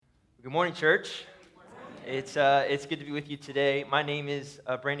Good morning, church. It's good to be with you today. My name is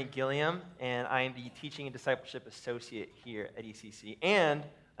Brandon Gilliam, and I am the Teaching and Discipleship Associate here at ECC, and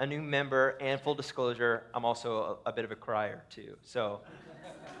a new member. And full disclosure, I'm also a bit of a crier too. So,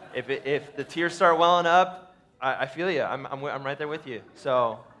 if the tears start welling up, I feel you. I'm right there with you.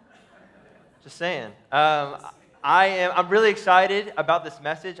 So, just saying. I'm really excited about this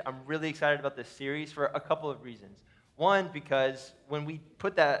message. I'm really excited about this series for a couple of reasons. One, because when we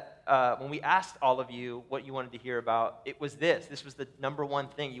asked all of you what you wanted to hear about, it was this. This was the number one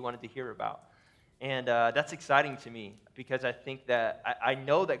thing you wanted to hear about. And that's exciting to me because I think that I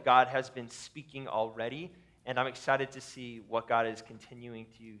know that God has been speaking already, and I'm excited to see what God is continuing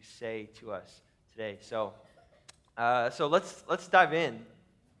to say to us today. So let's dive in.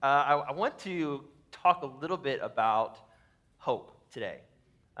 I want to talk a little bit about hope today.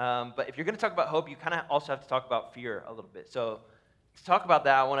 But if you're going to talk about hope, you kind of also have to talk about fear a little bit. So to talk about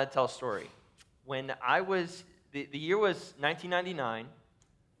that, I want to tell a story. When the year was 1999,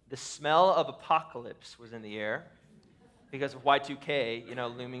 the smell of apocalypse was in the air because of Y2K,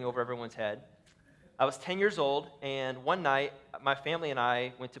 looming over everyone's head. I was 10 years old, and one night, my family and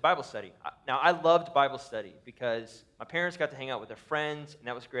I went to Bible study. Now, I loved Bible study because my parents got to hang out with their friends, and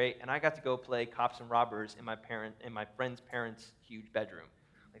that was great, and I got to go play cops and robbers in my friend's parents' huge bedroom.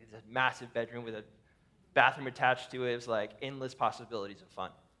 Like, it's a massive bedroom with a bathroom attached to it. It was like endless possibilities of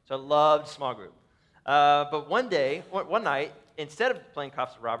fun. So I loved small group. But one night, instead of playing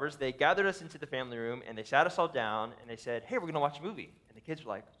cops and robbers, they gathered us into the family room, and they sat us all down, and they said, "Hey, we're going to watch a movie." And the kids were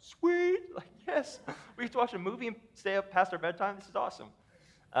like, "Sweet, like, yes, we get to watch a movie and stay up past our bedtime. This is awesome."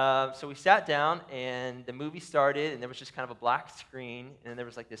 So we sat down, and the movie started, and there was just kind of a black screen, and then there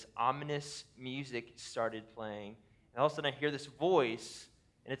was like this ominous music started playing. And all of a sudden, I hear this voice,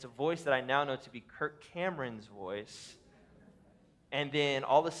 and it's a voice that I now know to be Kirk Cameron's voice. And then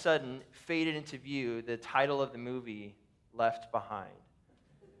all of a sudden, faded into view the title of the movie, Left Behind.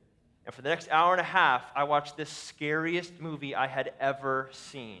 And for the next hour and a half, I watched the scariest movie I had ever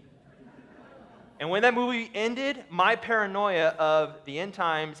seen. And when that movie ended, my paranoia of the end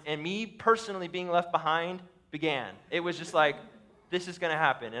times and me personally being left behind began. It was just like, this is going to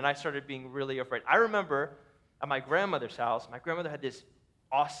happen. And I started being really afraid. I remember at my grandmother's house, my grandmother had this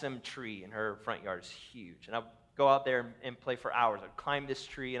awesome tree in her front yard. It's huge. And I'd go out there and play for hours. I'd climb this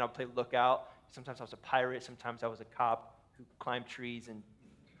tree and I'd play lookout. Sometimes I was a pirate. Sometimes I was a cop who climbed trees and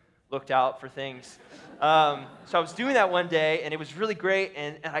looked out for things. So I was doing that one day, and it was really great.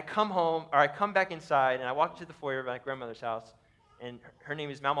 And I come back inside, and I walk to the foyer of my grandmother's house, and her name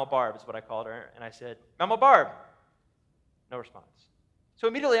is Mama Barb, is what I called her. And I said, "Mama Barb." No response. So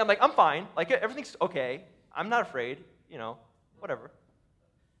immediately I'm like, I'm fine. Like, everything's okay. I'm not afraid, whatever.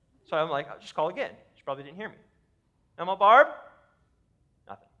 So I'm like, I'll just call again. She probably didn't hear me. "Mama Barb?"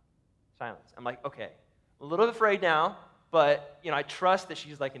 Nothing. Silence. I'm like, okay. A little afraid now. But, I trust that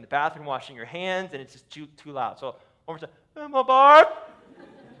she's like in the bathroom washing her hands, and it's just too loud. So one more time, "Mama Barb?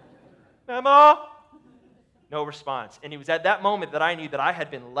 Mama?" No response. And it was at that moment that I knew that I had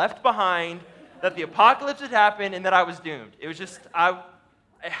been left behind, that the apocalypse had happened, and that I was doomed. It was just,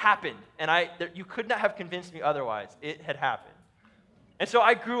 it happened. And you could not have convinced me otherwise. It had happened. And so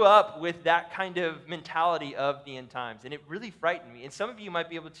I grew up with that kind of mentality of the end times, and it really frightened me. And some of you might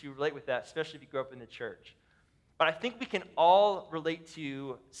be able to relate with that, especially if you grew up in the church. But I think we can all relate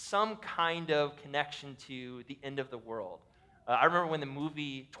to some kind of connection to the end of the world. I remember when the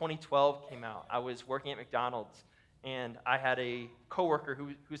movie 2012 came out. I was working at McDonald's, and I had a coworker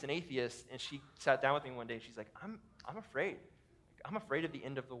who's an atheist, and she sat down with me one day. She's like, I'm afraid. I'm afraid of the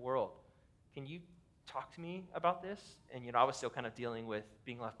end of the world. Can you talk to me about this?" And, I was still kind of dealing with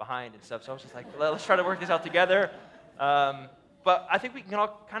being left behind and stuff, so I was just like, let's try to work this out together. But I think we can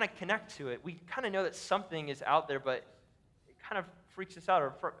all kind of connect to it. We kind of know that something is out there, but it kind of freaks us out,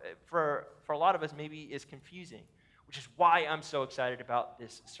 or for a lot of us maybe is confusing, which is why I'm so excited about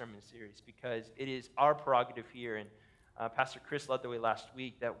this sermon series, because it is our prerogative here, and Pastor Chris led the way last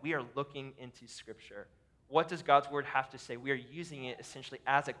week, that we are looking into Scripture. What does God's Word have to say? We are using it essentially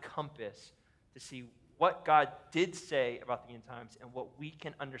as a compass to see what God did say about the end times and what we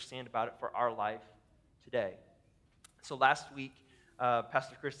can understand about it for our life today. So last week,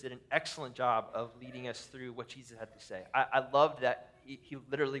 Pastor Chris did an excellent job of leading us through what Jesus had to say. I loved that he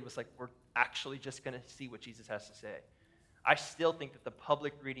literally was like, we're actually just going to see what Jesus has to say. I still think that the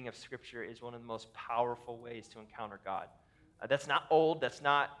public reading of Scripture is one of the most powerful ways to encounter God. That's not old, that's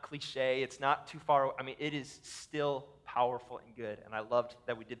not cliche, it's not too far away. I mean, it is still powerful and good, and I loved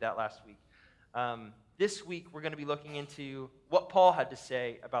that we did that last week. This week, we're going to be looking into what Paul had to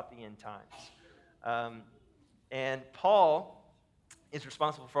say about the end times. And Paul is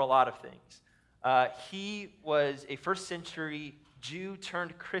responsible for a lot of things. He was a first century Jew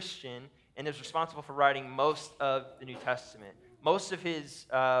turned Christian and is responsible for writing most of the New Testament. Most of his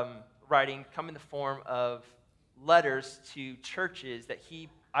writing come in the form of letters to churches that he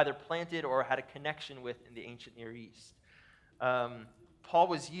either planted or had a connection with in the ancient Near East. Paul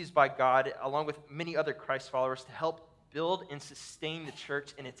was used by God, along with many other Christ followers, to help build and sustain the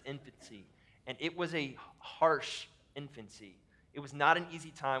church in its infancy. And it was a harsh infancy. It was not an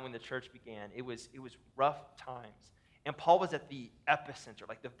easy time when the church began. It was rough times. And Paul was at the epicenter,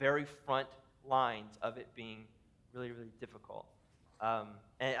 like the very front lines of it being really, really difficult. And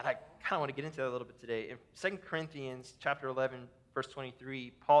I kind of want to get into that a little bit today. In 2 Corinthians chapter 11, verse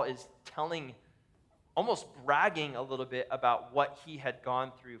 23, Paul is telling, almost bragging a little bit about what he had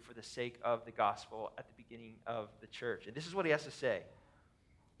gone through for the sake of the gospel at the beginning of the church. And this is what he has to say.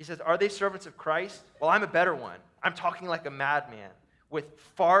 He says, "Are they servants of Christ? Well, I'm a better one. I'm talking like a madman, with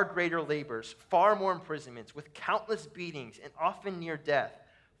far greater labors, far more imprisonments, with countless beatings, and often near death.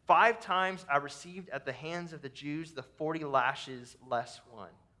 5 times I received at the hands of the Jews the 40 lashes less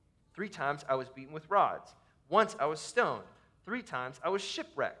one. 3 times I was beaten with rods. Once I was stoned. 3 times I was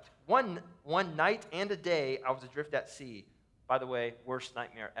shipwrecked. One night and a day I was adrift at sea." By the way, worst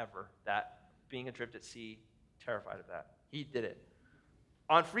nightmare ever, that being adrift at sea, terrified of that. He did it.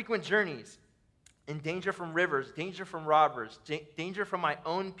 "On frequent journeys, in danger from rivers, danger from robbers, danger from my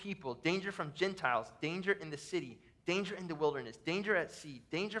own people, danger from Gentiles, danger in the city, danger in the wilderness, danger at sea,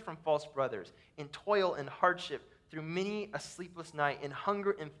 danger from false brothers, in toil and hardship, through many a sleepless night, in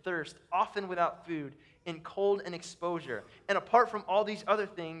hunger and thirst, often without food, in cold and exposure. And apart from all these other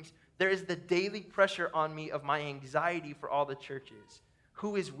things, there is the daily pressure on me of my anxiety for all the churches.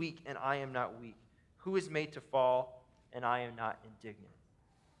 Who is weak and I am not weak? Who is made to fall and I am not indignant?"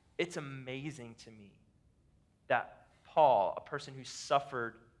 It's amazing to me that Paul, a person who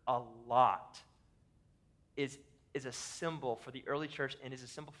suffered a lot, is a symbol for the early church and is a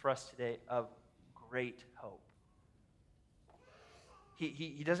symbol for us today of great hope.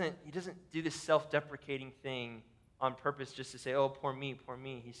 He doesn't do this self-deprecating thing on purpose just to say, "Oh, poor me, poor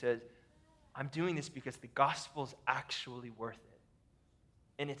me." He says, "I'm doing this because the gospel is actually worth it.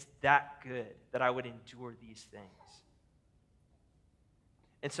 And it's that good that I would endure these things."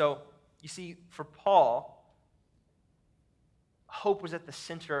 And so, you see, for Paul, hope was at the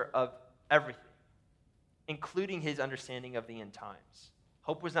center of everything, including his understanding of the end times.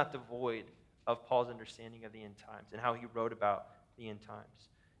 Hope was not devoid of Paul's understanding of the end times and how he wrote about the end times.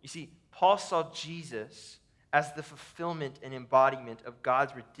 You see, Paul saw Jesus as the fulfillment and embodiment of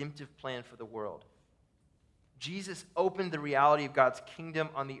God's redemptive plan for the world. Jesus opened the reality of God's kingdom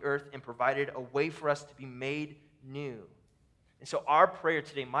on the earth and provided a way for us to be made new. And so our prayer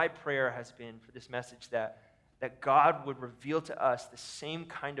today, my prayer has been for this message that God would reveal to us the same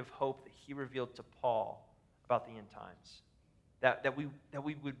kind of hope that he revealed to Paul about the end times. That we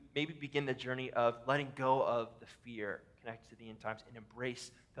would maybe begin the journey of letting go of the fear connected to the end times and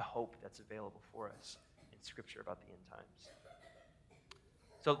embrace the hope that's available for us in Scripture about the end times.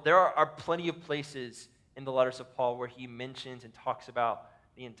 So there are plenty of places in the letters of Paul where he mentions and talks about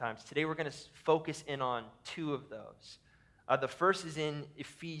the end times. Today we're going to focus in on 2 of those. The first is in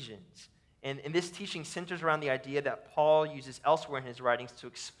Ephesians. And this teaching centers around the idea that Paul uses elsewhere in his writings to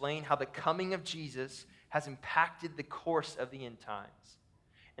explain how the coming of Jesus has impacted the course of the end times.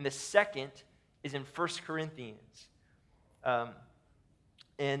 And the second is in 1 Corinthians.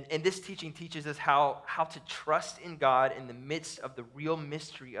 And this teaching teaches us how to trust in God in the midst of the real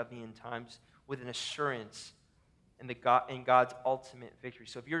mystery of the end times with an assurance in God's ultimate victory.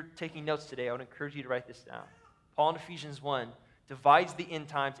 So if you're taking notes today, I would encourage you to write this down. Paul in Ephesians 1 divides the end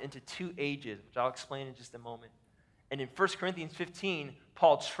times into 2 ages, which I'll explain in just a moment. And in 1 Corinthians 15,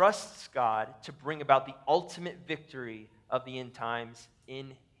 Paul trusts God to bring about the ultimate victory of the end times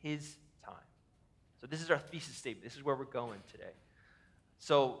in his time. So this is our thesis statement. This is where we're going today.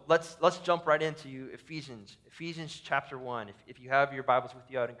 So let's jump right into Ephesians chapter 1. If you have your Bibles with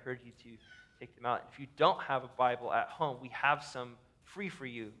you, I'd encourage you to take them out. If you don't have a Bible at home, we have some free for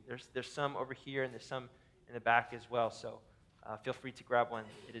you. There's some over here, and there's some in the back as well. So feel free to grab one.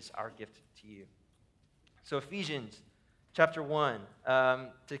 It is our gift to you. So Ephesians chapter 1,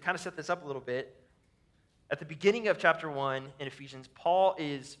 to kind of set this up a little bit, at the beginning of chapter 1 in Ephesians, Paul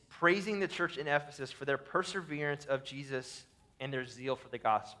is praising the church in Ephesus for their perseverance of Jesus and their zeal for the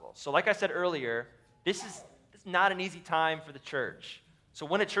gospel. So like I said earlier, this is not an easy time for the church. So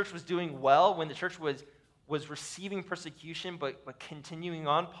when a church was doing well, when the church was receiving persecution but continuing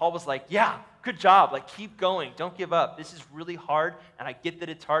on, Paul was like, yeah, good job, like keep going, don't give up. This is really hard, and I get that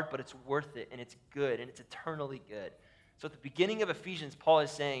it's hard, but it's worth it, and it's good, and it's eternally good. So at the beginning of Ephesians, Paul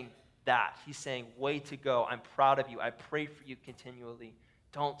is saying that. He's saying, way to go. I'm proud of you. I pray for you continually.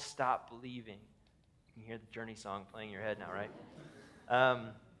 Don't stop believing. You can hear the Journey song playing in your head now, right?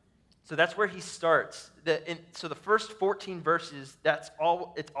 So that's where he starts. So the first 14 verses, it's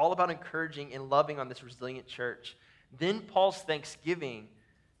all about encouraging and loving on this resilient church. Then Paul's thanksgiving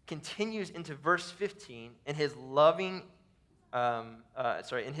continues into verse 15, and his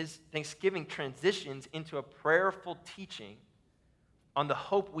his thanksgiving transitions into a prayerful teaching on the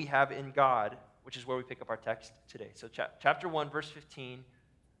hope we have in God, which is where we pick up our text today. So chapter 1, verse 15,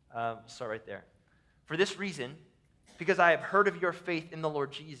 start right there. For this reason, because I have heard of your faith in the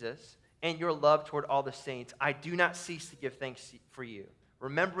Lord Jesus and your love toward all the saints, I do not cease to give thanks for you,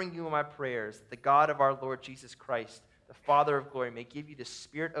 remembering you in my prayers, the God of our Lord Jesus Christ, the Father of glory, may give you the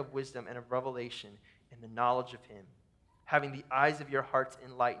spirit of wisdom and of revelation in the knowledge of him, having the eyes of your hearts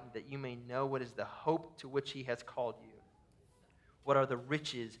enlightened, that you may know what is the hope to which he has called you, what are the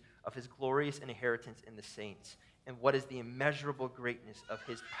riches of his glorious inheritance in the saints, and what is the immeasurable greatness of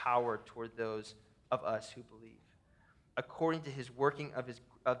his power toward those of us who believe, according to his working of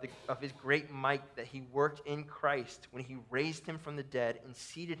his great might that he worked in Christ when he raised him from the dead and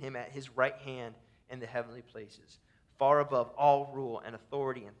seated him at his right hand in the heavenly places, far above all rule and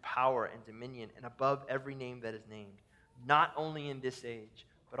authority and power and dominion, and above every name that is named, not only in this age,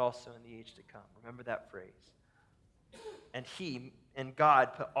 but also in the age to come. Remember that phrase. And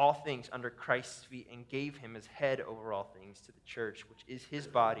God put all things under Christ's feet and gave him as head over all things to the church, which is his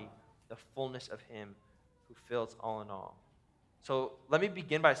body, the fullness of him who fills all in all. So let me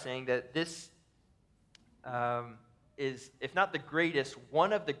begin by saying that this is, if not the greatest,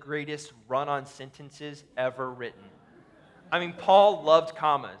 one of the greatest run-on sentences ever written. I mean, Paul loved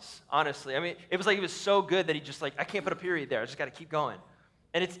commas, honestly. I mean, it was like he was so good that he just I can't put a period there. I just got to keep going.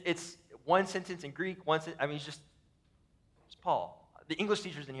 And it's one sentence in Greek, it's Paul. The English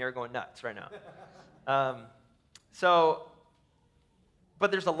teachers in here are going nuts right now. But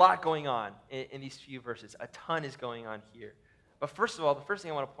there's a lot going on in these few verses. A ton is going on here. But first of all, the first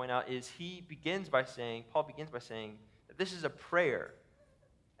thing I want to point out is Paul begins by saying that this is a prayer.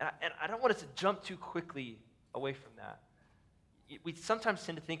 And I don't want us to jump too quickly away from that. We sometimes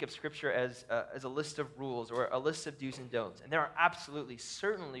tend to think of Scripture as a list of rules or a list of do's and don'ts. And there are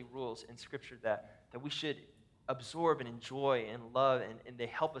certainly rules in Scripture that we should absorb and enjoy and love, and they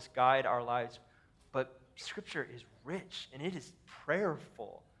help us guide our lives. But Scripture is rich, and it is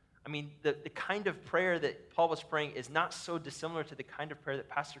prayerful. I mean, the kind of prayer that Paul was praying is not so dissimilar to the kind of prayer that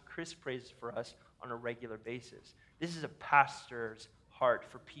Pastor Chris prays for us on a regular basis. This is a pastor's heart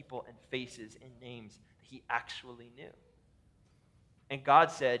for people and faces and names that he actually knew. And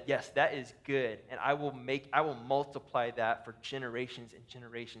God said, yes, that is good, and I will multiply that for generations and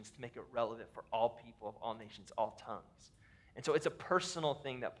generations to make it relevant for all people of all nations, all tongues. And so it's a personal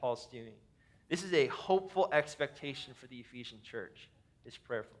thing that Paul's doing. This is a hopeful expectation for the Ephesian church, this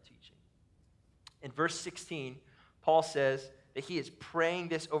prayerful teaching. In verse 16, Paul says that he is praying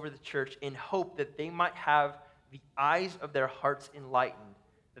this over the church in hope that they might have the eyes of their hearts enlightened,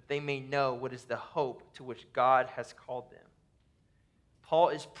 that they may know what is the hope to which God has called them. Paul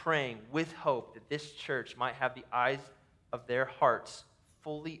is praying with hope that this church might have the eyes of their hearts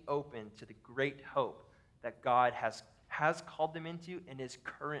fully open to the great hope that God has called them into and is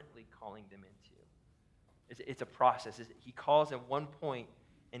currently calling them into. It's a process. He calls at one point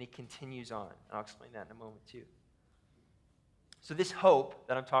and he continues on. And I'll explain that in a moment too. So this hope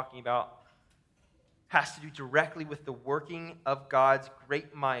that I'm talking about has to do directly with the working of God's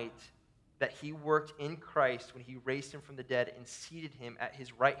great might that he worked in Christ when he raised him from the dead and seated him at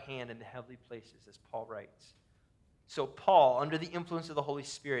his right hand in the heavenly places, as Paul writes. So Paul, under the influence of the Holy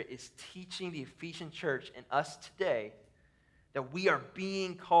Spirit, is teaching the Ephesian church and us today that we are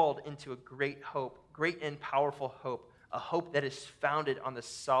being called into a great hope, great and powerful hope, a hope that is founded on the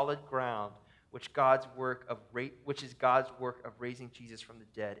solid ground, which is God's work of raising Jesus from the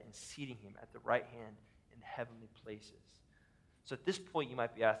dead and seating him at the right hand in the heavenly places. So at this point, you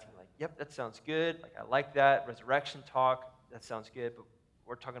might be asking, yep, that sounds good. I like that. Resurrection talk, that sounds good. But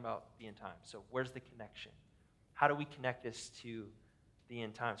we're talking about the end times. So where's the connection? How do we connect this to the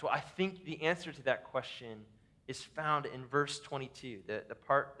end times? Well, I think the answer to that question is found in verse 22, the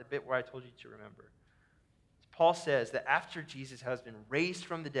bit where I told you to remember. Paul says that after Jesus has been raised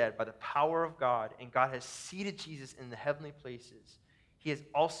from the dead by the power of God, and God has seated Jesus in the heavenly places, he has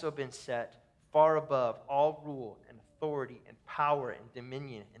also been set far above all rule and authority and power and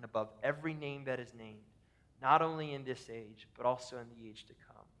dominion and above every name that is named, not only in this age, but also in the age to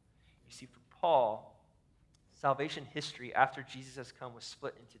come. You see, for Paul, salvation history after Jesus has come was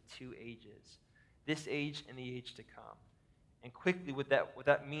split into two ages, this age and the age to come. And quickly, what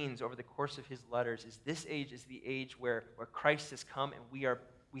that means over the course of his letters is this age is the age where Christ has come and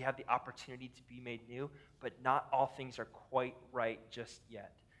we have the opportunity to be made new, but not all things are quite right just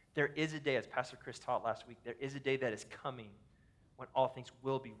yet. There is a day, as Pastor Chris taught last week, there is a day that is coming when all things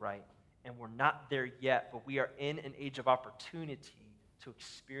will be right. And we're not there yet, but we are in an age of opportunity to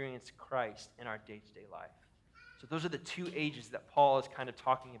experience Christ in our day-to-day life. So those are the two ages that Paul is kind of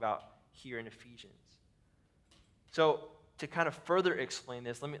talking about here in Ephesians. So to kind of further explain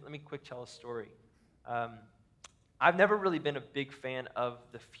this, let me quick tell a story. I've never really been a big fan of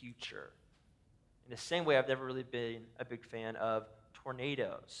the future. In the same way, I've never really been a big fan of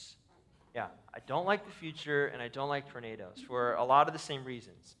tornadoes. Yeah, I don't like the future, and I don't like tornadoes for a lot of the same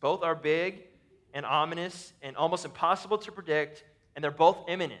reasons. Both are big and ominous and almost impossible to predict, and they're both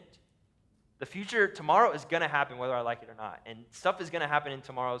imminent. The future tomorrow is going to happen whether I like it or not, and stuff is going to happen in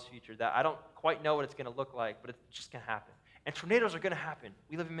tomorrow's future that I don't quite know what it's going to look like, but it's just going to happen. And tornadoes are going to happen.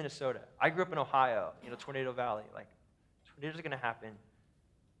 We live in Minnesota. I grew up in Ohio, Tornado Valley. Like, tornadoes are going to happen,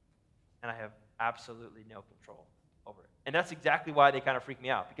 and I have absolutely no control over it. And that's exactly why they kind of freak me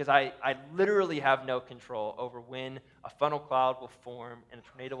out, because I literally have no control over when a funnel cloud will form and a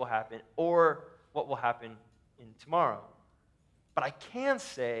tornado will happen, or what will happen in tomorrow. But I can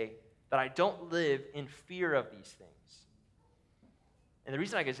say that I don't live in fear of these things. And the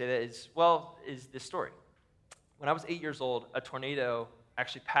reason I can say that is this story. When I was 8 years old, a tornado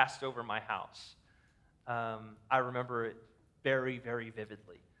actually passed over my house. I remember it very, very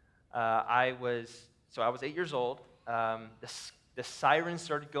vividly. I was 8 years old. The sirens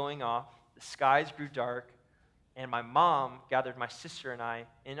started going off. The skies grew dark. And my mom gathered my sister and I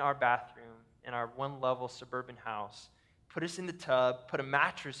in our bathroom in our one-level suburban house, put us in the tub, put a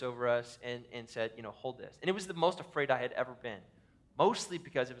mattress over us, and said, hold this. And it was the most afraid I had ever been, mostly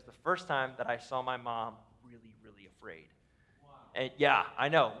because it was the first time that I saw my mom really, really afraid. Wow. And yeah, I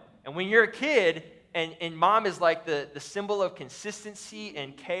know. And when you're a kid, and mom is like the symbol of consistency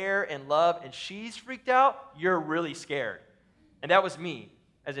and care and love, and she's freaked out, you're really scared. And that was me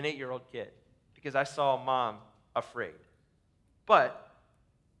as an 8-year-old kid, because I saw mom afraid. But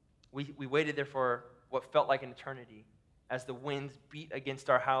we waited there for what felt like an eternity as the winds beat against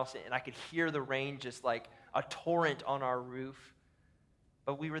our house, and I could hear the rain just like a torrent on our roof.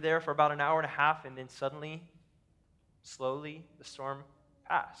 But we were there for about an hour and a half, and then suddenly, slowly, the storm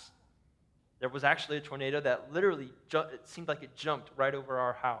passed. There was actually a tornado that literally, it seemed like it jumped right over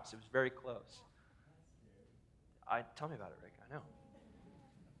our house. It was very close. Tell me about it, Rick. I know.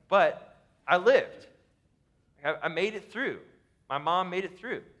 But I lived. I made it through. My mom made it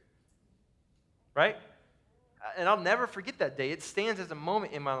through. Right? And I'll never forget that day. It stands as a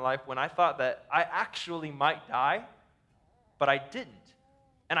moment in my life when I thought that I actually might die, but I didn't.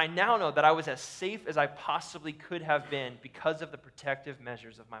 And I now know that I was as safe as I possibly could have been because of the protective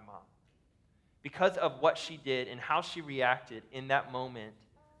measures of my mom. Because of what she did and how she reacted in that moment,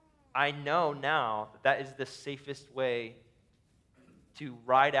 I know now that is the safest way to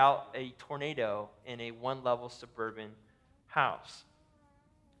ride out a tornado in a one-level suburban house.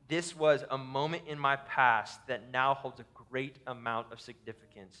 This was a moment in my past that now holds a great amount of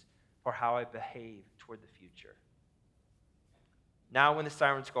significance for how I behave toward the future. Now when the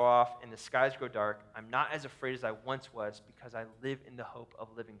sirens go off and the skies grow dark, I'm not as afraid as I once was because I live in the hope of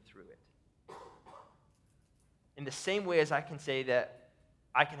living through it. In the same way as I can say that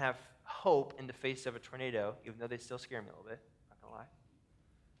I can have hope in the face of a tornado, even though they still scare me a little bit, not gonna lie.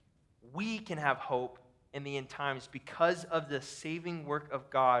 We can have hope in the end times because of the saving work of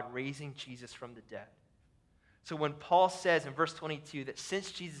God raising Jesus from the dead. So when Paul says in verse 22 that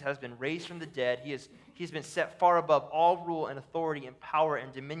since Jesus has been raised from the dead, he's been set far above all rule and authority and power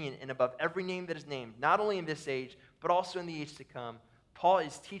and dominion and above every name that is named, not only in this age, but also in the age to come, Paul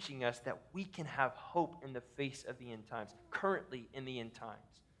is teaching us that we can have hope in the face of the end times, currently in the end times.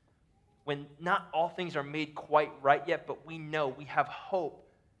 When not all things are made quite right yet, but we know we have hope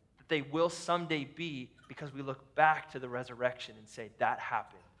that they will someday be because we look back to the resurrection and say, that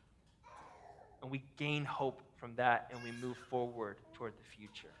happened. And we gain hope from that and we move forward toward the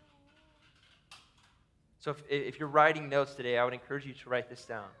future. So if you're writing notes today, I would encourage you to write this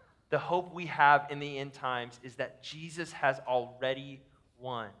down. The hope we have in the end times is that Jesus has already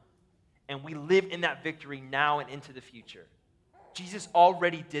won. And we live in that victory now and into the future. Jesus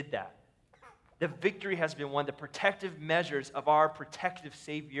already did that. The victory has been won. The protective measures of our protective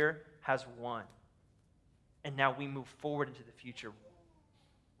Savior has won. And now we move forward into the future,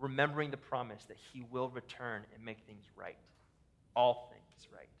 remembering the promise that he will return and make things right. All things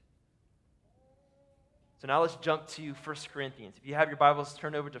right. So now let's jump to 1 Corinthians. If you have your Bibles,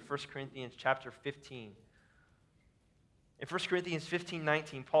 turn over to 1 Corinthians chapter 15. In 1 Corinthians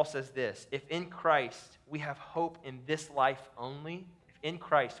 15:19, Paul says this, if in Christ we have hope in this life only,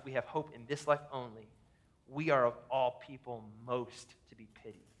 we are of all people most to be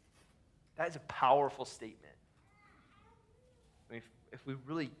pitied. That is a powerful statement. I mean, if we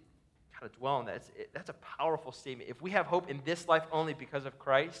really kind of dwell on that, that's a powerful statement. If we have hope in this life only because of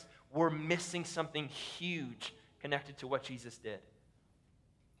Christ, we're missing something huge connected to what Jesus did.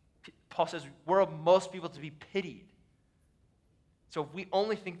 Paul says we're of most people to be pitied. So if we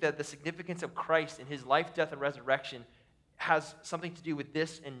only think that the significance of Christ and his life, death, and resurrection has something to do with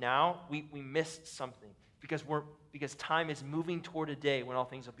this and now, we miss something because time is moving toward a day when all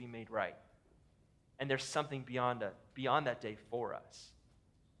things will be made right. And there's something beyond that day for us.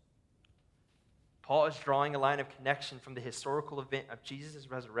 Paul is drawing a line of connection from the historical event of Jesus'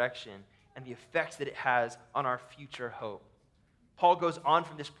 resurrection and the effects that it has on our future hope. Paul goes on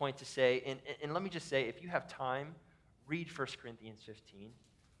from this point to say, and let me just say, if you have time, read 1 Corinthians 15.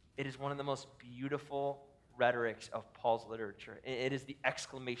 It is one of the most beautiful rhetorics of Paul's literature. It is the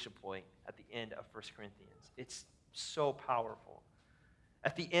exclamation point at the end of 1 Corinthians. It's so powerful.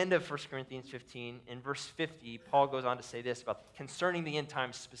 At the end of 1 Corinthians 15, in verse 50, Paul goes on to say this about concerning the end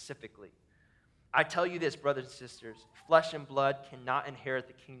times specifically. I tell you this, brothers and sisters, flesh and blood cannot inherit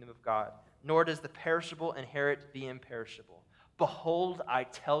the kingdom of God, nor does the perishable inherit the imperishable. Behold, I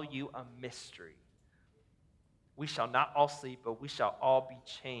tell you a mystery. We shall not all sleep, but we shall all be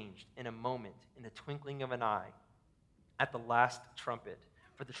changed in a moment, in the twinkling of an eye, at the last trumpet.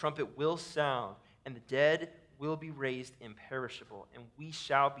 For the trumpet will sound, and the dead will be raised imperishable, and we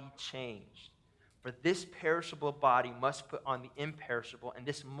shall be changed. For this perishable body must put on the imperishable, and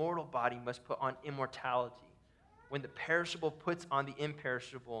this mortal body must put on immortality. When the perishable puts on the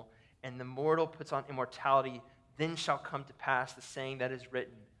imperishable, and the mortal puts on immortality, then shall come to pass the saying that is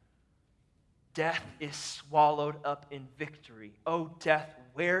written, death is swallowed up in victory. O death,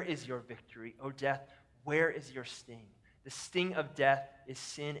 where is your victory? O death, where is your sting? The sting of death is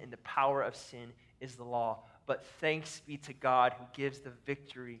sin, and the power of sin is the law. But thanks be to God who gives the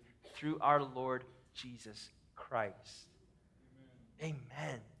victory through our Lord Jesus Christ.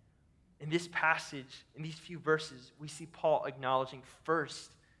 Amen. In this passage, in these few verses, we see Paul acknowledging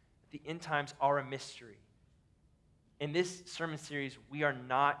first that the end times are a mystery. In this sermon series, we are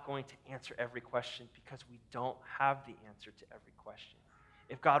not going to answer every question because we don't have the answer to every question.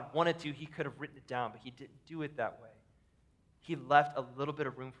 If God wanted to, he could have written it down, but he didn't do it that way. He left a little bit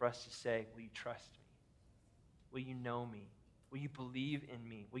of room for us to say, will you trust me? Will you know me? Will you believe in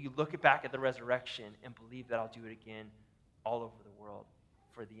me? Will you look back at the resurrection and believe that I'll do it again all over the world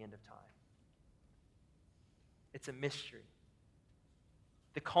for the end of time? It's a mystery.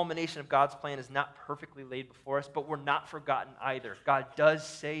 The culmination of God's plan is not perfectly laid before us, but we're not forgotten either. God does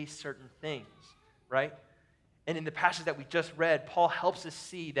say certain things, right? And in the passage that we just read, Paul helps us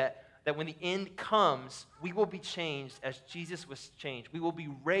see that when the end comes, we will be changed as Jesus was changed. We will be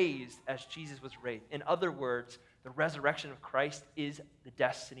raised as Jesus was raised. In other words, the resurrection of Christ is the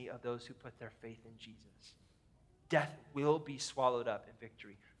destiny of those who put their faith in Jesus. Death will be swallowed up in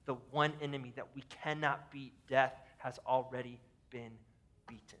victory. The one enemy that we cannot beat, death, has already been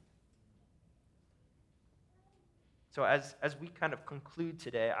beaten. So as we kind of conclude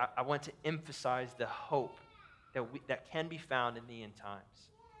today, I want to emphasize the hope that can be found in the end times.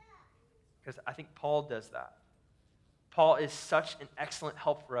 Because I think Paul does that. Paul is such an excellent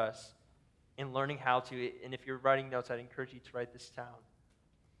help for us in learning how to, and if you're writing notes, I'd encourage you to write this down.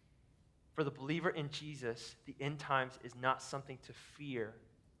 For the believer in Jesus, the end times is not something to fear,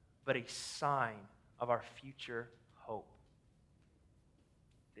 but a sign of our future hope.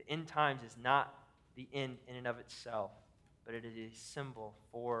 The end times is not the end in and of itself, but it is a symbol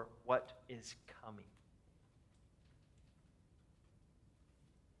for what is coming.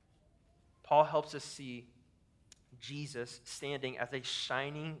 Paul helps us see Jesus standing as a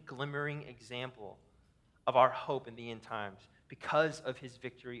shining, glimmering example of our hope in the end times because of his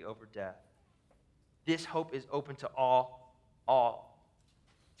victory over death. This hope is open to all,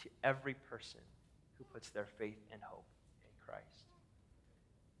 to every person who puts their faith and hope in Christ.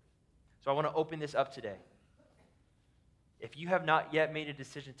 So I want to open this up today. If you have not yet made a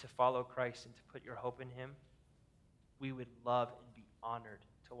decision to follow Christ and to put your hope in him, we would love and be honored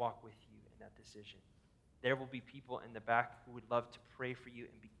to walk with you in that decision. There will be people in the back who would love to pray for you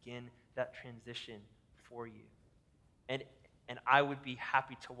and begin that transition for you. And I would be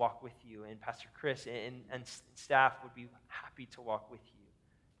happy to walk with you, and Pastor Chris and staff would be happy to walk with you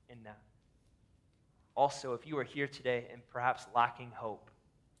in that. Also, if you are here today and perhaps lacking hope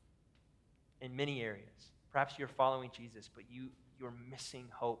in many areas, perhaps you're following Jesus, but you're missing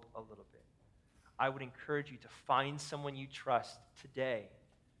hope a little bit, I would encourage you to find someone you trust today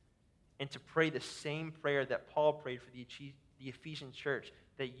and to pray the same prayer that Paul prayed for the Ephesian church,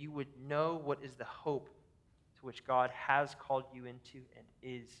 that you would know what is the hope to which God has called you into and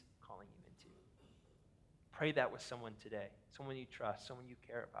is calling you into. Pray that with someone today, someone you trust, someone you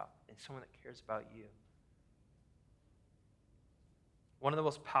care about, and someone that cares about you. One of the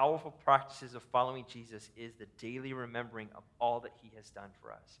most powerful practices of following Jesus is the daily remembering of all that he has done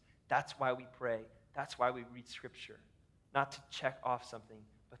for us. That's why we pray. That's why we read Scripture. Not to check off something,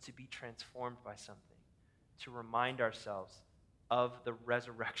 but to be transformed by something. To remind ourselves of the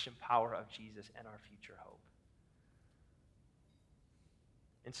resurrection power of Jesus and our future hope.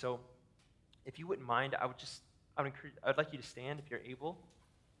 And so, if you wouldn't mind, I'd like you to stand if you're able.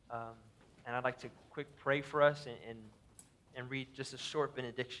 And I'd like to quick pray for us and read just a short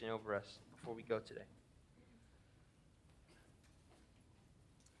benediction over us before we go today.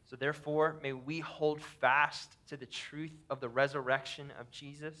 So therefore, may we hold fast to the truth of the resurrection of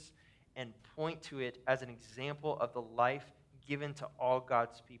Jesus and point to it as an example of the life given to all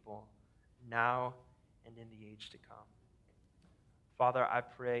God's people now and in the age to come. Father, I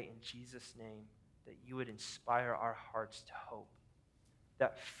pray in Jesus' name that you would inspire our hearts to hope,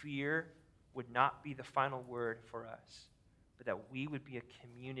 that fear would not be the final word for us, but that we would be a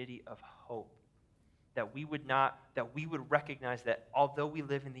community of hope, that we would recognize that although we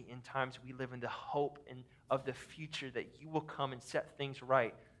live in the end times, we live in the hope of the future, that you will come and set things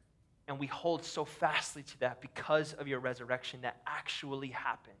right. And we hold so fastly to that because of your resurrection that actually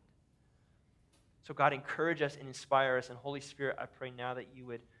happened. So God, encourage us and inspire us. And Holy Spirit, I pray now that you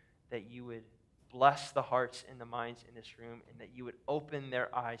would bless the hearts and the minds in this room, and that you would open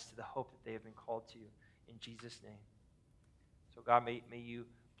their eyes to the hope that they have been called to. In Jesus' name. So God, may you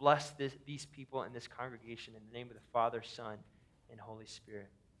bless these people in this congregation in the name of the Father, Son, and Holy Spirit.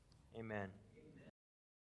 Amen.